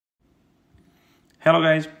Hello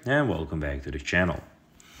guys and welcome back to the channel,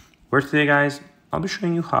 where today guys I'll be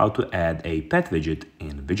showing you how to add a pet widget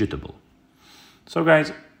in Widgetable. So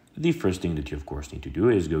guys, the first thing that you of course need to do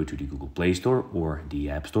is go to the Google Play Store or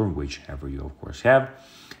the App Store, whichever you of course have,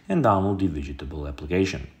 and download the Widgetable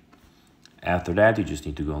application. After that, you just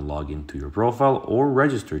need to go and log into your profile or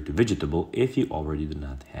register to Widgetable if you already do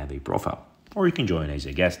not have a profile, or you can join as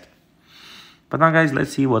a guest. But now guys,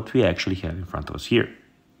 let's see what we actually have in front of us here.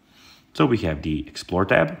 So we have the Explore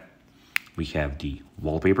tab, we have the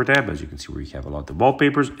Wallpaper tab, as you can see where you have a lot of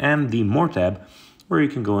wallpapers, and the More tab, where you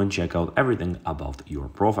can go and check out everything about your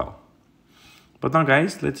profile. But now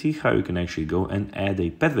guys, let's see how you can actually go and add a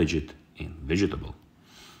pet widget in Widgetable.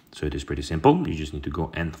 So it is pretty simple. You just need to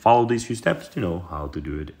go and follow these few steps to know how to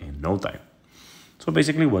do it in no time. So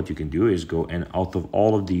basically what you can do is go and out of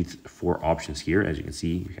all of these four options here, as you can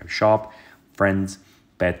see, you have Shop, Friends,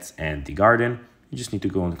 Pets, and the Garden. You just need to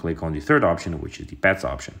go and click on the third option, which is the Pets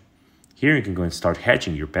option. Here you can go and start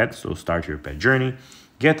hatching your pet. So start your pet journey.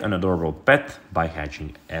 Get an adorable pet by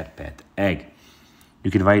hatching a pet egg.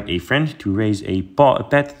 You can invite a friend to raise a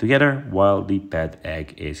pet together while the pet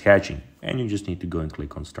egg is hatching. And you just need to go and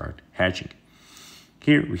click on Start Hatching.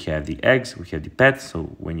 Here we have the eggs, we have the pets. So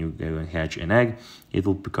when you go and hatch an egg, it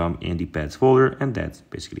will become in the pets folder. And that's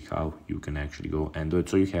basically how you can actually go and do it.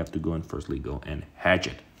 So you have to go and firstly go and hatch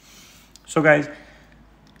it. So guys,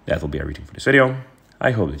 that will be everything for this video.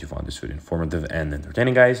 I hope that you found this video informative and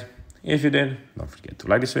entertaining, guys. If you did, don't forget to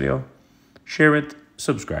like this video, share it,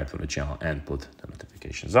 subscribe to the channel, and put the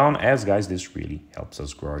notifications on, as guys, this really helps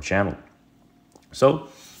us grow our channel. So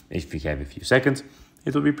if you have a few seconds,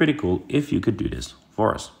 it would be pretty cool if you could do this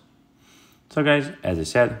for us. So guys, as I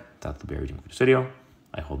said, that will be everything for this video.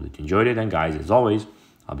 I hope that you enjoyed it, and guys, as always,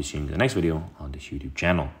 I'll be seeing you in the next video on this YouTube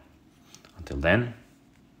channel. Until then,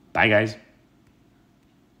 bye guys.